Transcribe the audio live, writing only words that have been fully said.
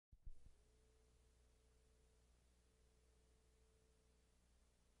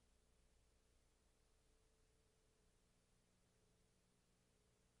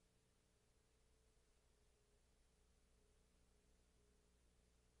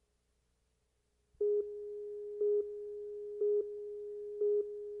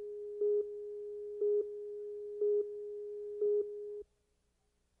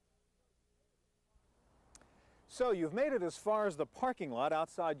So you've made it as far as the parking lot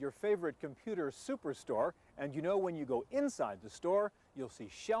outside your favorite computer superstore, and you know when you go inside the store, you'll see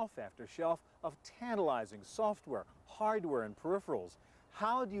shelf after shelf of tantalizing software, hardware, and peripherals.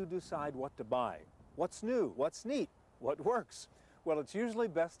 How do you decide what to buy? What's new? What's neat? What works? Well, it's usually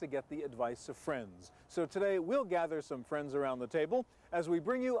best to get the advice of friends. So today we'll gather some friends around the table as we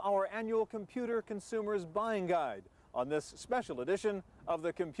bring you our annual Computer Consumers Buying Guide on this special edition of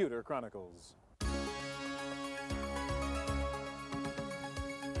the Computer Chronicles.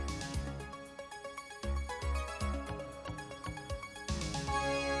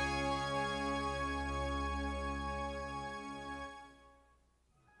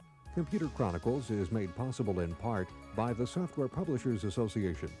 Computer Chronicles is made possible in part by the Software Publishers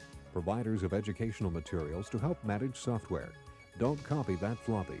Association, providers of educational materials to help manage software. Don't copy that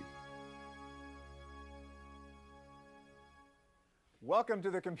floppy. Welcome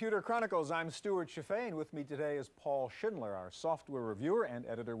to the Computer Chronicles. I'm Stewart Cheifet, and with me today is Paul Schindler, our software reviewer and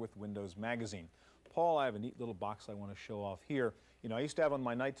editor with Windows Magazine. Paul, I have a neat little box I want to show off here. You know, I used to have on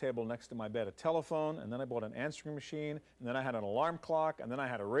my night table next to my bed a telephone, and then I bought an answering machine, and then I had an alarm clock, and then I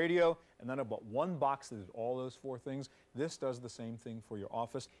had a radio, and then I bought one box that did all those four things. This does the same thing for your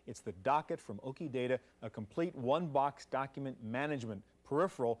office. It's the Docket from Okidata, a complete one-box document management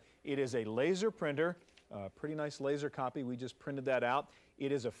peripheral. It is a laser printer, a pretty nice laser copy. We just printed that out.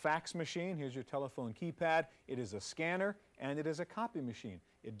 It is a fax machine. Here's your telephone keypad. It is a scanner, and it is a copy machine.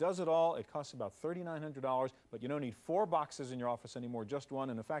 It does it all. It costs about $3,900, but you don't need 4 boxes in your office anymore, just one,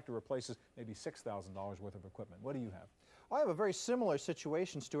 and in fact it replaces maybe $6,000 worth of equipment. What do you have? I have a very similar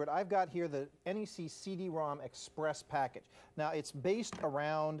situation, Stuart. I've got here the NEC CD-ROM Express package. Now, it's based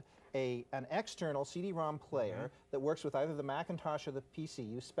around an external CD-ROM player that works with either the Macintosh or the PC.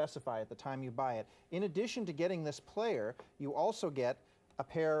 You specify at the time you buy it. In addition to getting this player, you also get a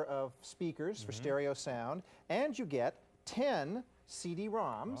pair of speakers for stereo sound, and you get 10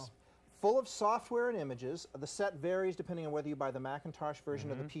 CD-ROMs full of software and images. The set varies depending on whether you buy the Macintosh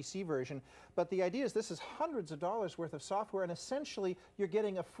version or the PC version, but the idea is this is hundreds of dollars worth of software, and essentially you're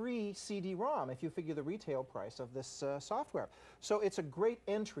getting a free CD-ROM if you figure the retail price of this software. So it's a great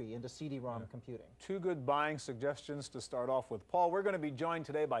entry into CD-ROM computing. 2 good buying suggestions to start off with. Paul, we're going to be joined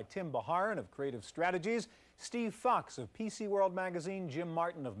today by Tim Baharin of Creative Strategies, Steve Fox of PC World Magazine, Jim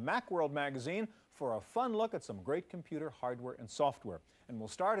Martin of Macworld Magazine, for a fun look at some great computer hardware and software. And we'll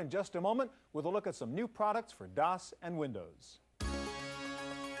start in just a moment with a look at some new products for DOS and Windows.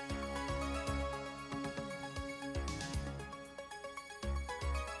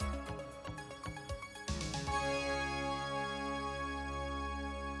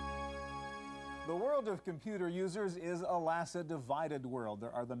 The world of computer users is, alas, a divided world.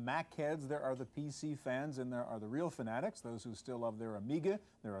 There are the Mac heads, there are the PC fans, and there are the real fanatics, those who still love their Amiga,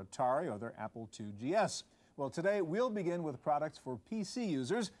 their Atari, or their Apple II GS. Well, today we'll begin with products for PC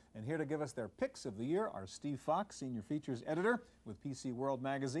users, and here to give us their picks of the year are Steve Fox, Senior Features Editor with PC World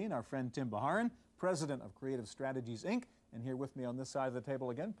Magazine, our friend Tim Baharin, President of Creative Strategies, Inc., and here with me on this side of the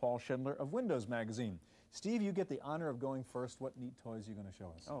table again, Paul Schindler of Windows Magazine. Steve, you get the honor of going first. What neat toys are you going to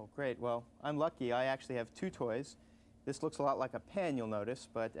show us? Oh, great. Well, I'm lucky. I actually have 2 toys. This looks a lot like a pen, you'll notice,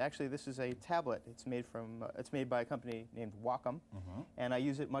 but actually this is a tablet. It's made by a company named Wacom, and I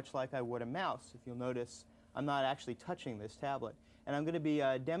use it much like I would a mouse. If you'll notice, I'm not actually touching this tablet. And I'm going to be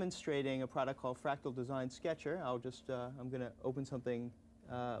demonstrating a product called Fractal Design Sketcher. I'm going to open something.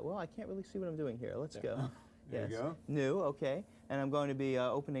 Well, I can't really see what I'm doing here. Let's go. There you go. New, okay. And I'm going to be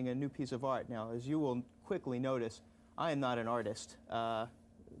opening a new piece of art. Now, as you will quickly notice, I am not an artist,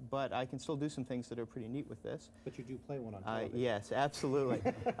 but I can still do some things that are pretty neat with this. But you do play one on television. Yes, absolutely.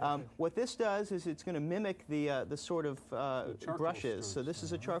 What this does is it's going to mimic the sort of brushes. So this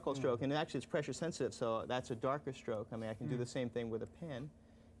is a charcoal stroke, and actually it's pressure sensitive, so that's a darker stroke. I mean, I can do the same thing with a pen,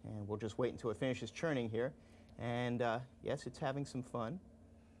 and we'll just wait until it finishes churning here. And yes, it's having some fun.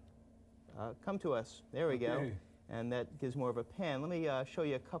 Come to us. There we go. And that gives more of a pan. Let me show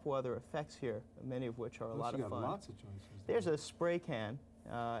you a couple other effects here, many of which are a lot of fun. Lots of choices. There's a spray can,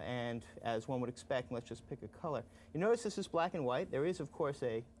 and as one would expect, let's just pick a color. You notice this is black and white. There is, of course,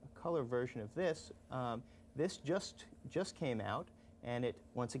 a color version of this. This just came out, and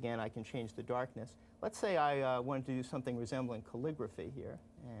once again, I can change the darkness. Let's say I wanted to do something resembling calligraphy here,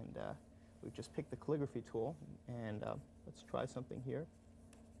 and we just pick the calligraphy tool, and let's try something here.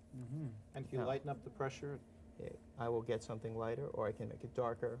 And if you lighten up the pressure, I will get something lighter, or I can make it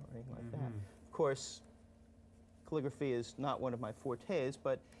darker, or anything like that. Of course, calligraphy is not one of my fortes,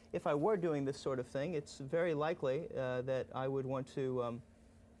 but if I were doing this sort of thing, it's very likely that I would want to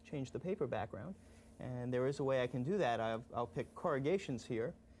change the paper background. And there is a way I can do that. I'll pick corrugations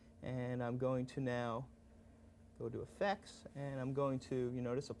here, and I'm going to now go to Effects, and I'm going to, you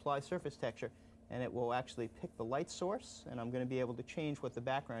notice, Apply Surface Texture, and it will actually pick the light source, and I'm going to be able to change what the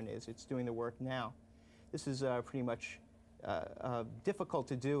background is. It's doing the work now. This is pretty much difficult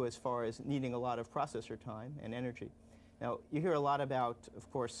to do as far as needing a lot of processor time and energy. Now, you hear a lot about, of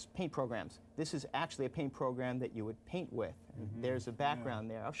course, paint programs. This is actually a paint program that you would paint with. And there's a background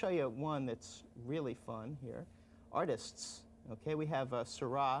there. I'll show you one that's really fun here. Artists. Okay, we have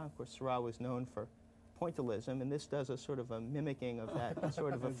Seurat. Of course, Seurat was known for pointillism, and this does a sort of a mimicking of that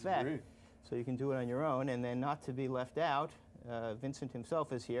sort of effect. Great. So you can do it on your own, and then not to be left out, Vincent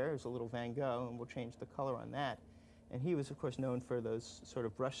himself is here. There's a little Van Gogh, and we'll change the color on that. And he was, of course, known for those sort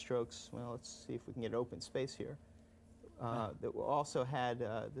of brush strokes. Well, let's see if we can get open space here. That also had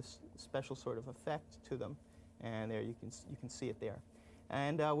this special sort of effect to them, and there you can see it there.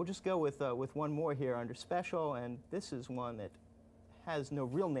 And we'll just go with one more here under Special, and this is one that has no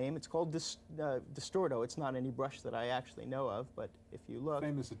real name. It's called Distorto. It's not any brush that I actually know of, but if you look,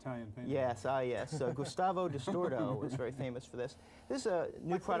 famous Italian painter. Yes, yes. Gustavo Distorto was very famous for this. This is a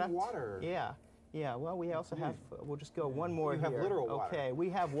new product. Water. Yeah. Yeah, well, we also have, we'll just go one more here. You have literal water. Okay, we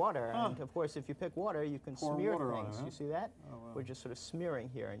have water, and of course, if you pick water, you can smear things. On it, You see that? Oh, wow. We're just sort of smearing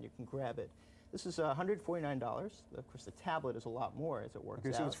here, and you can grab it. This is $149. Of course, the tablet is a lot more as it works out.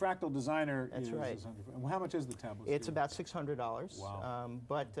 Okay, so it's Fractal Designer. That's right. And how much is the tablet? It's about $600. Wow.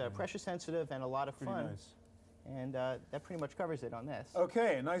 But pressure sensitive and a lot of fun. Nice. And that pretty much covers it on this.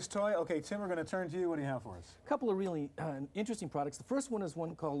 Okay, a nice toy. Okay, Tim, we're going to turn to you. What do you have for us? A couple of really interesting products. The first one is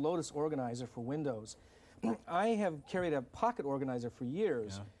one called Lotus Organizer for Windows. I have carried a pocket organizer for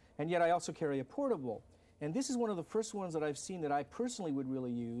years, and yet I also carry a portable. And this is one of the first ones that I've seen that I personally would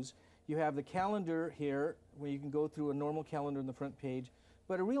really use. You have the calendar here, where you can go through a normal calendar on the front page,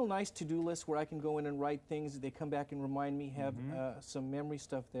 but a real nice to-do list where I can go in and write things. They come back and remind me, have some memory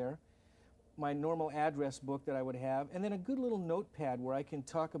stuff there. My normal address book that I would have, and then a good little notepad where I can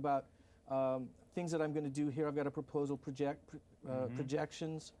talk about things that I'm going to do here. I've got a proposal,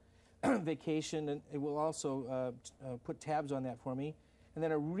 projections, vacation, and it will also put tabs on that for me. And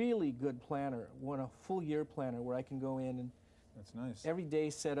then a really good planner, a full year planner where I can go in and that's nice. Every day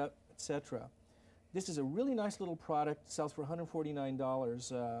set up, etc. This is a really nice little product. Sells for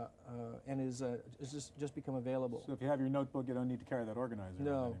 $149 and is just become available. So if you have your notebook, you don't need to carry that organizer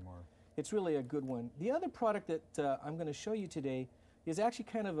anymore. It's really a good one. The other product that I'm going to show you today is actually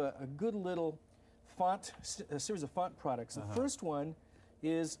kind of a good little a series of font products. The first one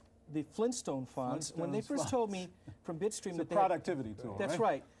is the Flintstone fonts. When they first told me from Bitstream that they productivity tool. That's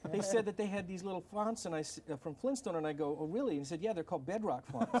right. They said that they had these little fonts, and from Flintstone, and I go, oh really? And he said, yeah, they're called Bedrock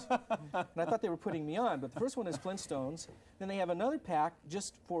fonts. And I thought they were putting me on, but the first one is Flintstones. Then they have another pack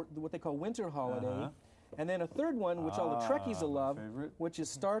just for what they call Winter Holiday, and then a third one, which all the Trekkies will love, which is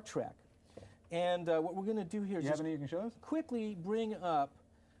Star Trek. And what we're going to do here is just you can show us? Quickly bring up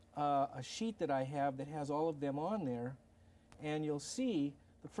a sheet that I have that has all of them on there, and you'll see.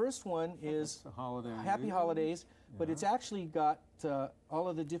 The first one is Happy Holidays, but it's actually got all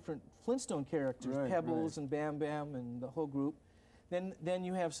of the different Flintstone characters, Pebbles and Bam Bam and the whole group. Then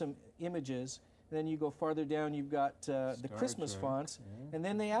you have some images. Then you go farther down, you've got the Christmas fonts. And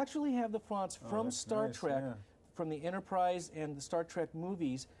then they actually have the fonts from Star Trek, from the Enterprise and the Star Trek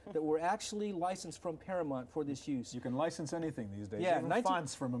movies that were actually licensed from Paramount for this use. You can license anything these days, yeah, even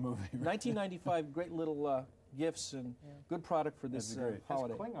fonts from a movie. Right? 1995, great little gifts and good product for this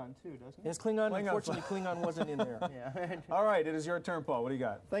holiday. It has Klingon too, doesn't it? It has Klingon. Unfortunately, Klingon wasn't in there. All right, it is your turn, Paul. What do you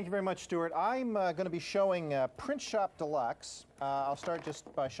got? Thank you very much, Stuart. I'm going to be showing Print Shop Deluxe. I'll start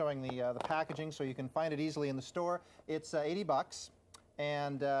just by showing the packaging so you can find it easily in the store. It's $80,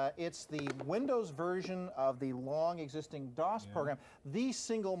 and it's the Windows version of the long-existing DOS program, the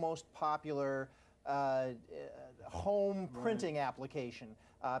single most popular home printing application.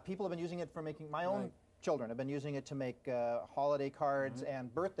 People have been using it for making my own children have been using it to make holiday cards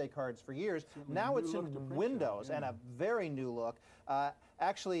and birthday cards for years. Now it's in Windows and a very new look.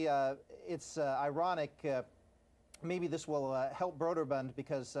 Actually, it's ironic. Maybe this will help Broderbund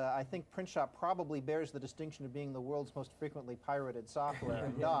because I think Print Shop probably bears the distinction of being the world's most frequently pirated software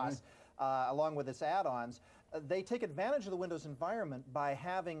in DOS, along with its add-ons. They take advantage of the Windows environment by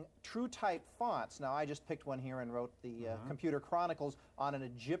having true type fonts. Now, I just picked one here and wrote the Computer Chronicles on an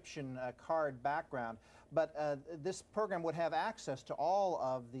Egyptian card background. But this program would have access to all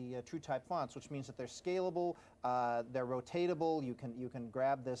of the true type fonts, which means that they're scalable, they're rotatable. You can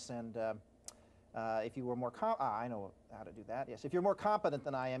grab this and if you were more I know how to do that. Yes, if you're more competent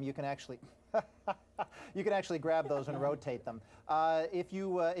than I am, you can actually grab those and rotate them. If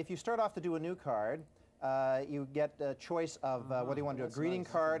you start off to do a new card, You get a choice of whether you want to do a greeting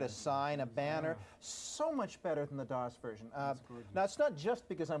card, a sign, a banner. So much better than the DOS version. Now, it's not just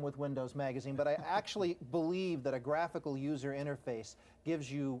because I'm with Windows Magazine, but I actually believe that a graphical user interface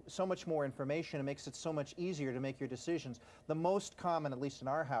gives you so much more information and makes it so much easier to make your decisions. The most common, at least in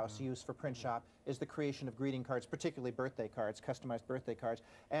our house, use for print shop is the creation of greeting cards, particularly birthday cards, customized birthday cards.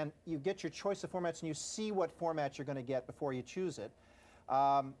 And you get your choice of formats and you see what format you're going to get before you choose it.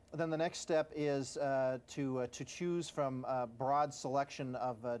 Then the next step is to choose from a broad selection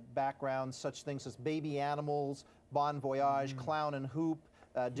of backgrounds, such things as baby animals, Bon Voyage, Clown and Hoop,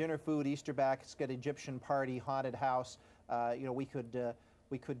 dinner food, Easter basket, Egyptian party, haunted house. You know, we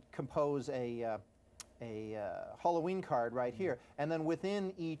could compose a Halloween card right here. And then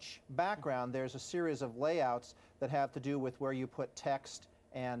within each background, there's a series of layouts that have to do with where you put text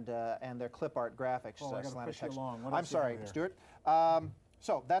and their clip art graphics. Oh, I gotta push you along. I'm sorry, Stuart.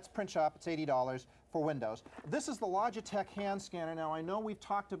 So that's print shop. It's $80 for Windows. This is the Logitech hand scanner. Now, I know we've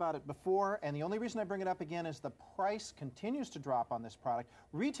talked about it before, and the only reason I bring it up again is the price continues to drop on this product.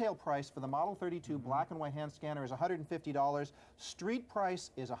 Retail price for the Model 32 black and white hand scanner is $150. Street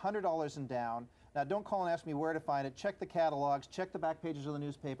price is $100 and down. Now, don't call and ask me where to find it. Check the catalogs, check the back pages of the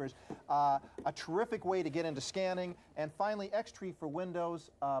newspapers. A terrific way to get into scanning. And finally, Xtree for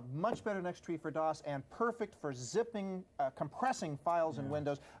Windows, much better than Xtree for DOS, and perfect for zipping, compressing files in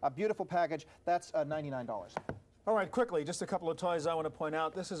Windows. A beautiful package. That's $99. All right, quickly, just a couple of toys I want to point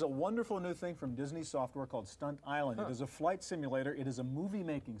out. This is a wonderful new thing from Disney Software called Stunt Island. It is a flight simulator. It is a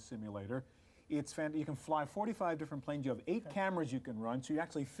movie-making simulator. It's you can fly 45 different planes. You have 8 cameras you can run, so you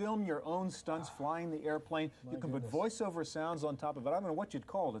actually film your own stunts flying the airplane. You can put voiceover sounds on top of it. I don't know what you'd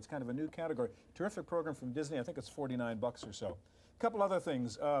call it. It's kind of a new category. Terrific program from Disney. I think it's 49 bucks or so. A couple other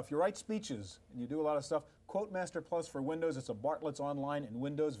things. If you write speeches and you do a lot of stuff, QuoteMaster Plus for Windows. It's a Bartlett's online in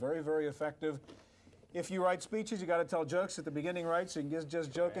Windows. Very, very effective. If you write speeches, you got to tell jokes at the beginning, right? So you can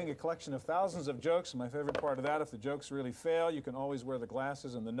just joking, a collection of thousands of jokes. My favorite part of that, if the jokes really fail, you can always wear the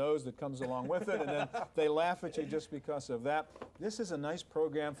glasses and the nose that comes along with it, and then they laugh at you just because of that. This is a nice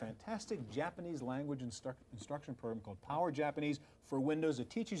program, fantastic Japanese language instruction program called Power Japanese for Windows. It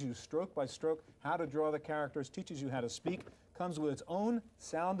teaches you stroke by stroke how to draw the characters, teaches you how to speak. Comes with its own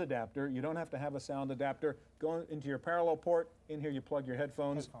sound adapter. You don't have to have a sound adapter. Go into your parallel port. In here you plug your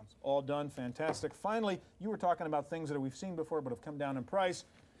headphones. All done. Fantastic. Finally, you were talking about things that we've seen before but have come down in price.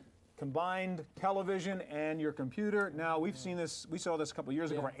 Combined television and your computer. Now, we've seen this. We saw this a couple of years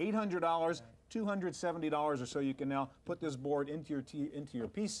ago for $800. $270 or so. You can now put this board into your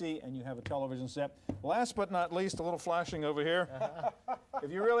PC and you have a television set. Last but not least, a little flashing over here.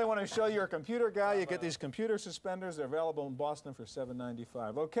 If you really want to show you're a computer guy, you get these computer suspenders. They're available in Boston for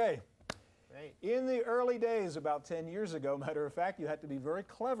 $7.95. Okay. Great. In the early days, about 10 years ago, matter of fact, you had to be very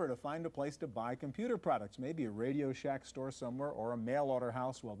clever to find a place to buy computer products. Maybe a Radio Shack store somewhere or a mail order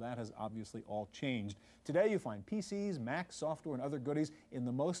house. Well, that has obviously all changed. Today, you find PCs, Mac, software, and other goodies in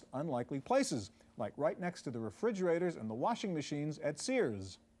the most unlikely places, like right next to the refrigerators and the washing machines at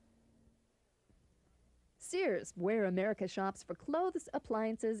Sears. Sears, where America shops for clothes,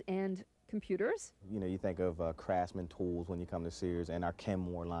 appliances, and computers. You know, you think of Craftsman tools when you come to Sears and our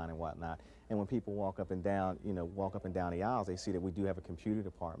Kenmore line and whatnot. And when people walk up and down, the aisles, they see that we do have a computer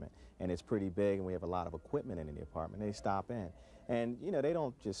department, and it's pretty big, and we have a lot of equipment in the department. They stop in, and you know, they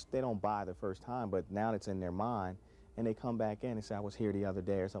don't buy the first time, but now it's in their mind, and they come back in and say, I was here the other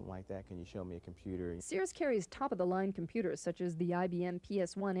day or something like that. Can you show me a computer? Sears carries top-of-the-line computers such as the IBM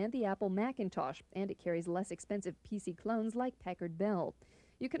PS1 and the Apple Macintosh, and it carries less expensive PC clones like Packard Bell.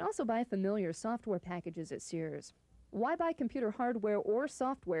 You can also buy familiar software packages at Sears. Why buy computer hardware or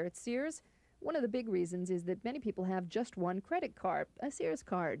software at Sears? One of the big reasons is that many people have just one credit card, a Sears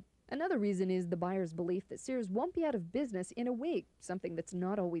card. Another reason is the buyer's belief that Sears won't be out of business in a week, something that's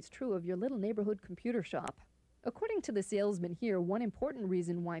not always true of your little neighborhood computer shop. According to the salesman here, one important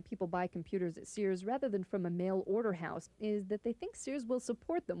reason why people buy computers at Sears rather than from a mail order house is that they think Sears will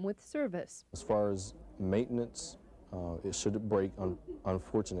support them with service. As far as maintenance, it should break,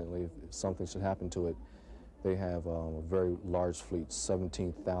 unfortunately, if something should happen to it. They have a very large fleet,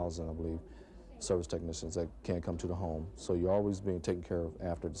 17,000, I believe, service technicians that can't come to the home. So you're always being taken care of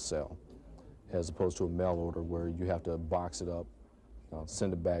after the sale, as opposed to a mail order where you have to box it up,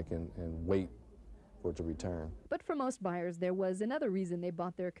 send it back, and wait for it to return. But for most buyers, there was another reason they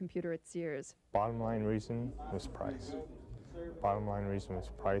bought their computer at Sears. Bottom line reason was price. Bottom line reason was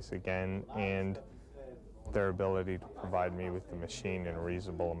price again, and their ability to provide me with the machine in a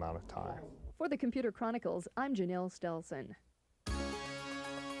reasonable amount of time. For the Computer Chronicles, I'm Janelle Stelson.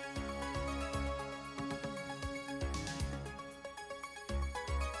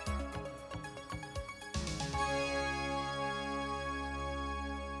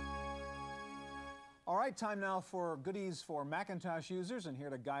 right, time now for goodies for Macintosh users, and here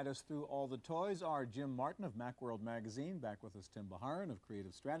to guide us through all the toys are Jim Martin of Macworld Magazine, back with us Tim Baharan of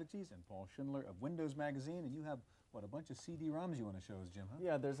Creative Strategies, and Paul Schindler of Windows Magazine. And you have, what, a bunch of CD-ROMs you want to show us, Jim, huh?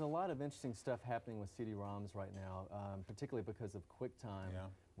 Yeah, there's a lot of interesting stuff happening with CD-ROMs right now, particularly because of QuickTime,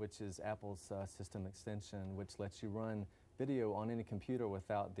 which is Apple's system extension, which lets you run video on any computer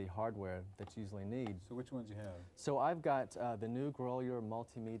without the hardware that you usually need. So which ones you have? So I've got the new Grolier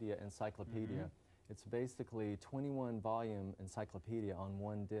Multimedia Encyclopedia. It's basically 21-volume encyclopedia on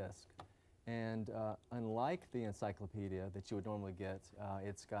one disc. And unlike the encyclopedia that you would normally get,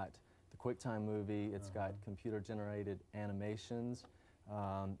 it's got the QuickTime movie, it's got computer-generated animations,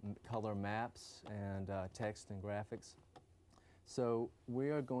 color maps, and text and graphics. So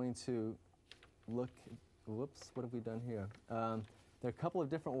we are going to look, whoops, what have we done here? There are a couple of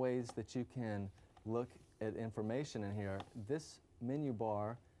different ways that you can look at information in here. This menu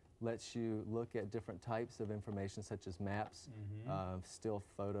bar lets you look at different types of information such as maps, still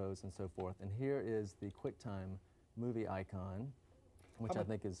photos, and so forth. And here is the QuickTime movie icon, which I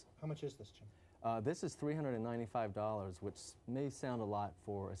think is... How much is this, Jim? This is $395, which may sound a lot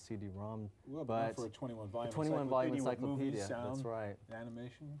for a CD-ROM, but for a 21-volume 21-volume encyclopedia, movies, sound, that's right.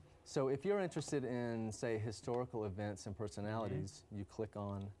 Animation. So if you're interested in, say, historical events and personalities, you click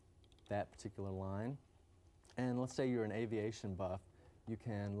on that particular line. And let's say you're an aviation buff, you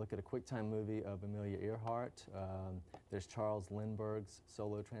can look at a QuickTime movie of Amelia Earhart. There's Charles Lindbergh's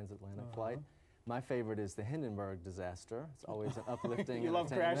solo transatlantic flight. My favorite is the Hindenburg disaster. It's always an uplifting You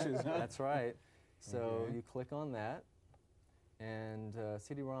love crashes, huh? That's right. So you click on that, and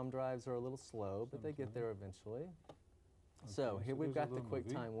CD-ROM drives are a little slow, but they get there eventually. So here we've got the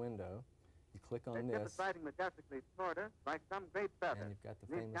QuickTime window. You click on this, riding majestically toward us like some great feather. and you've got the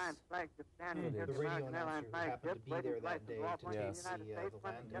famous flagship standing The radio announcer who happened to be there that day to Yes. see the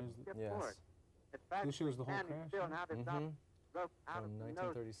landing. Yes. This shows the whole crash. From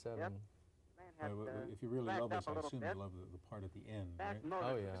 1937. If you really love this, I assume you love the part at the end, right?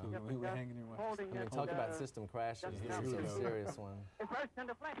 Oh, yeah. So we were hanging here watching. I mean, talk about system crashes. This is a serious one. First in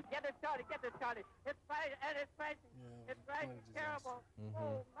the flank. Get it started, get it started. It's right, and it's right. It's right, terrible.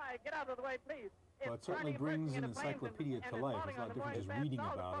 Oh, my, get out of the way, please. Well, it certainly brings an encyclopedia to life. It's a lot different just reading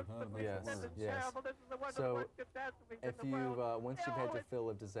about it, huh? Yes, yes. So if you, once you've had your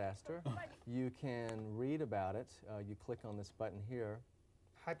fill of disaster, you can read about it. You click on this button here.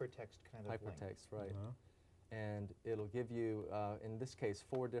 Hypertext kind of Hypertext, right. And it'll give you, in this case,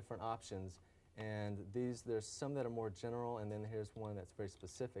 4 different options. And there's some that are more general, and then here's one that's very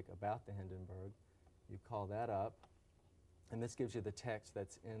specific about the Hindenburg. You call that up, and this gives you the text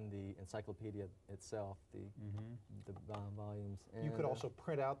that's in the encyclopedia itself, the volumes. And, You could also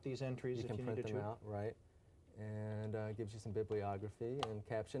print out these entries if you needed to. You can print them out, right. And gives you some bibliography and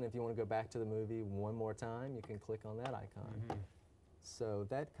caption. If you want to go back to the movie one more time, you can click on that icon. So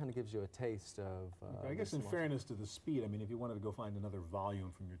that kind of gives you a taste of... I guess in fairness to the speed, I mean, if you wanted to go find another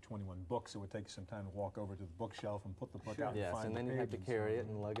volume from your 21 books, it would take you some time to walk over to the bookshelf and put the book out and find and then you have to carry it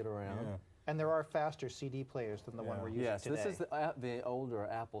and lug it around. And there are faster CD players than the one we're using today. Yes, this is the older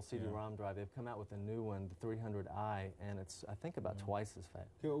Apple CD-ROM drive. They've come out with a new one, the 300i, and it's, I think, about twice as fast.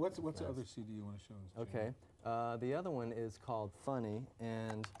 Okay, well, what's the other CD you want to show us? Okay, the other one is called Funny,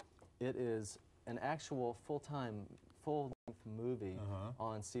 and it is an actual full-length movie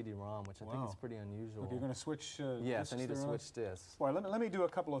on CD-ROM, which I think is pretty unusual. Okay, you're going to switch Yes, I need to switch discs. All right, let me do a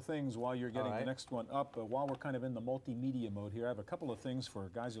couple of things while you're getting the next one up. While we're kind of in the multimedia mode here, I have a couple of things for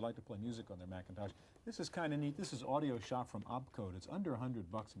guys who like to play music on their Macintosh. This is kind of neat. This is Audio Shop from Opcode. It's under $100,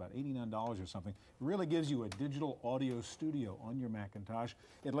 about $89 or something. It really gives you a digital audio studio on your Macintosh.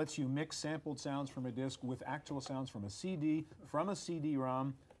 It lets you mix sampled sounds from a disc with actual sounds from a CD, from a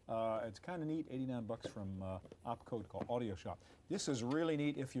CD-ROM. It's kind of neat, $89 from Opcode called Audio Shop. This is really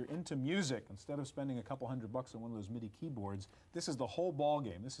neat if you're into music. Instead of spending a couple $100 on one of those MIDI keyboards, this is the whole ball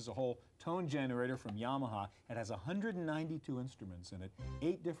game. This is a whole tone generator from Yamaha. It has 192 instruments in it,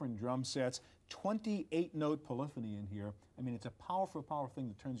 8 different drum sets, 28-note polyphony in here. I mean, it's a powerful, powerful thing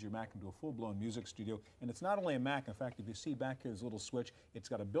that turns your Mac into a full-blown music studio. And it's not only a Mac. In fact, if you see back here, there's a little switch. It's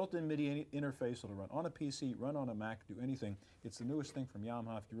got a built-in MIDI interface. It'll run on a PC, run on a Mac, do anything. It's the newest thing from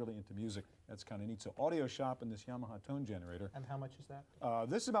Yamaha if you're really into music. That's kind of neat. So Audio Shop and this Yamaha tone generator. And how much is that?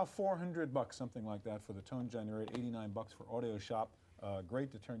 This is about $400, something like that, for the tone generator, $89 for Audio Shop.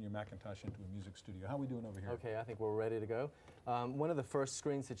 Great to turn your Macintosh into a music studio. How are we doing over here? Okay, I think we're ready to go. One of the first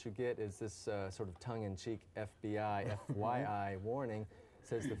screens that you get is this sort of tongue-in-cheek FBI, FYI warning. It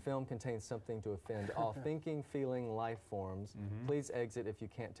says the film contains something to offend all thinking, feeling life forms. Please exit if you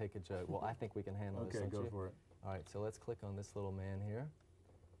can't take a joke. Well, I think we can handle this, don't you? Okay, go for it. All right, so let's click on this little man here.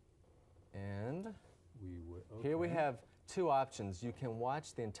 And Here we have two options. You can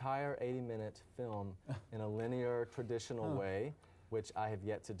watch the entire 80-minute film in a linear, traditional way, which I have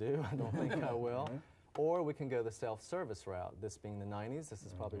yet to do. I don't think I will. Or we can go the self-service route. This being the 90s, this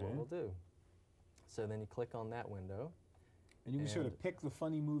is probably what we'll do. So then you click on that window. And you can sort of pick the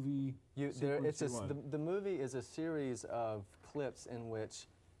funny movie the movie is a series of clips in which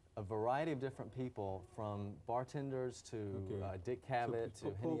a variety of different people, from bartenders to Dick Cavett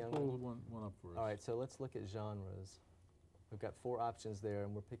to Henny Young. Pull one up for us. All right, so let's look at genres. We've got 4 options there,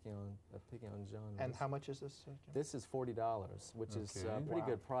 and we're picking on genres. And how much is this? This is $40, which is a pretty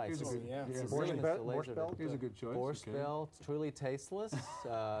good price. Here's a good choice. Borscht Bell, Truly Tasteless,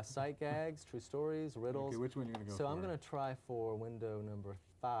 Sight Gags, True Stories, Riddles. Okay, which one are you going to go for? So I'm going to try for window number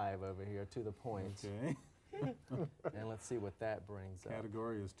 5 over here, To the Point. Okay. And let's see what that brings up.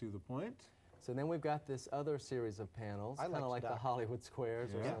 Category is To the Point. So then we've got this other series of panels, kind of like the Hollywood Squares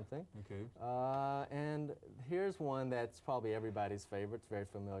or something. Okay. And here's one that's probably everybody's favorite. It's very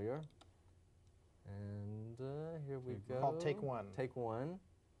familiar. And here we go. Called Take One. Take One.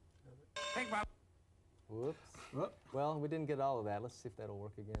 Take one. Whoops. Well, we didn't get all of that. Let's see if that'll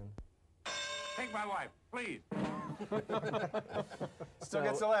work again. Take my wife, please. Still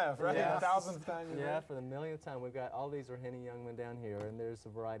gets a laugh, right? Yeah. 1,000th time. Yeah, for the millionth time. We've got all these are Henny Youngman down here, and there's a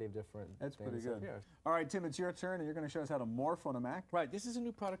variety of different That's things pretty good. up here. All right, Tim, it's your turn, and you're going to show us how to morph on a Mac. Right, this is a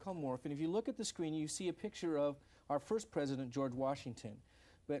new product called Morph, and if you look at the screen, you see a picture of our first president, George Washington.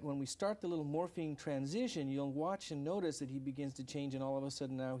 But when we start the little morphing transition, you'll watch and notice that he begins to change, and all of a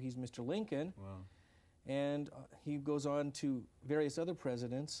sudden now he's Mr. Lincoln. Wow. And he goes on to various other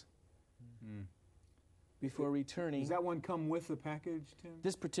presidents before returning. Does that one come with the package, Tim?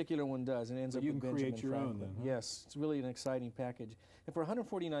 This particular one does, and ends up you with can Benjamin create your Franklin. own then, huh? Yes, it's really an exciting package. And for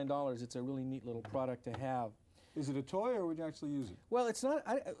 $149, it's a really neat little product to have. Is it a toy, or would you actually use it? Well, it's not.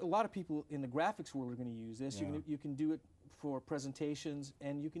 A lot of people in the graphics world are going to use this. You can do it for presentations,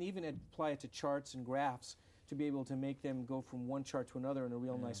 and you can even apply it to charts and graphs to be able to make them go from one chart to another in a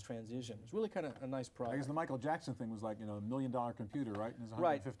real nice transition. It's really kind of a nice product. I guess the Michael Jackson thing was like, you know, $1 million computer, right? And it's $150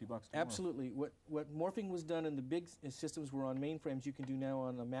 right. to Absolutely. What morphing was done in the big systems were on mainframes, you can do now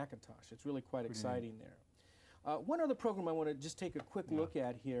on a Macintosh. It's really quite exciting there. One other program I want to just take a quick look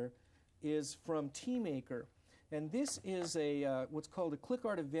at here is from TeamMaker. And this is a what's called a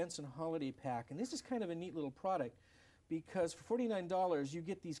ClickArt Events and Holiday Pack. And this is kind of a neat little product because for $49 you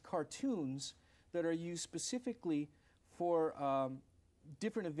get these cartoons that are used specifically for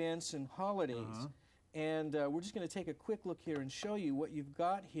different events and holidays. And we're just going to take a quick look here and show you what you've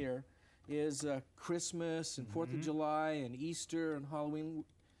got here is Christmas and 4th of July and Easter and Halloween.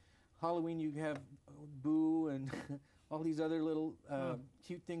 Halloween you have Boo and all these other little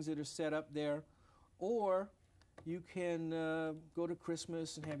cute things that are set up there. Or you can go to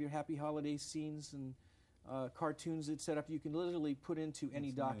Christmas and have your happy holiday scenes and cartoons that set up. You can literally put into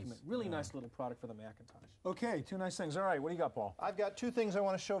any document. Nice. Really nice little product for the Macintosh. Okay, 2 nice things. All right, what do you got, Paul? I've got 2 things I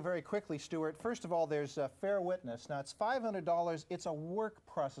want to show very quickly, Stuart. First of all, there's Fair Witness. Now, it's $500. It's a work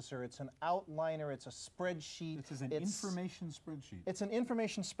processor. It's an outliner. It's a spreadsheet. This is an information spreadsheet. It's an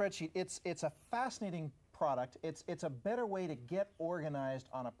information spreadsheet. It's a fascinating product. It's a better way to get organized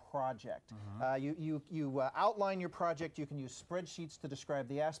on a project. You outline your project. You can use spreadsheets to describe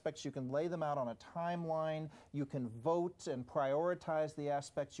the aspects. You can lay them out on a timeline. You can vote and prioritize the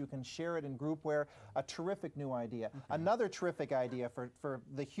aspects. You can share it in groupware. A terrific new idea. Another terrific idea for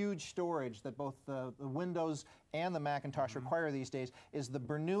the huge storage that both the Windows and the Macintosh require these days is the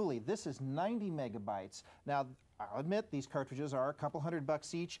Bernoulli. This is 90 megabytes. Now, I'll admit these cartridges are a couple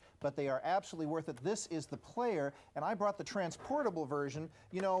 $100 each, but they are absolutely worth it. This is the player, and I brought the transportable version.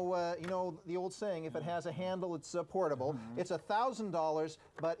 You know the old saying: if it has a handle, it's portable. It's $1,000,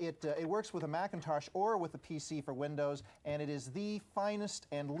 but it works with a Macintosh or with a PC for Windows, and it is the finest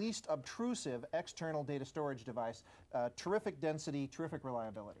and least obtrusive external data storage device. Terrific density, terrific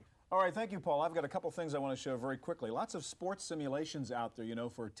reliability. All right, thank you, Paul. I've got a couple things I want to show very quickly. Lots of sports simulations out there, you know,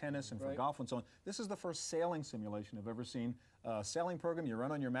 for tennis and for golf and so on. This is the first sailing simulation I've ever seen. Sailing program you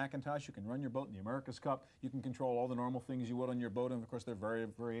run on your Macintosh. You can run your boat in the America's Cup. You can control all the normal things you would on your boat, and of course there are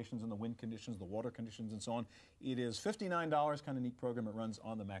variations in the wind conditions, the water conditions, and so on. It is $59, kind of neat program. It runs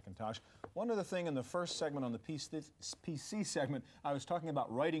on the Macintosh. One other thing in the first segment on the PC segment, I was talking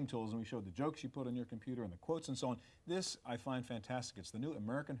about writing tools, and we showed the jokes you put on your computer and the quotes and so on. This I find fantastic. It's the new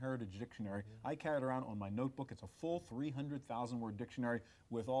American Heritage Dictionary. I carry it around on my notebook. It's a full 300,000-word dictionary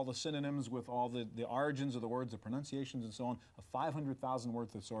with all the synonyms, with all the origins of the words, the pronunciations, and so on. A 500,000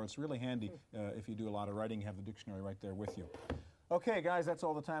 word thesaurus. It's really handy if you do a lot of writing, have the dictionary right there with you. Okay, guys, that's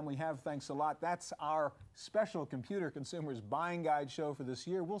all the time we have. Thanks a lot. That's our special Computer Consumers Buying Guide show for this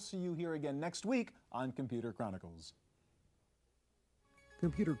year. We'll see you here again next week on Computer Chronicles.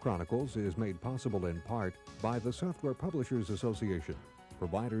 Computer Chronicles is made possible in part by the Software Publishers Association,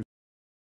 providers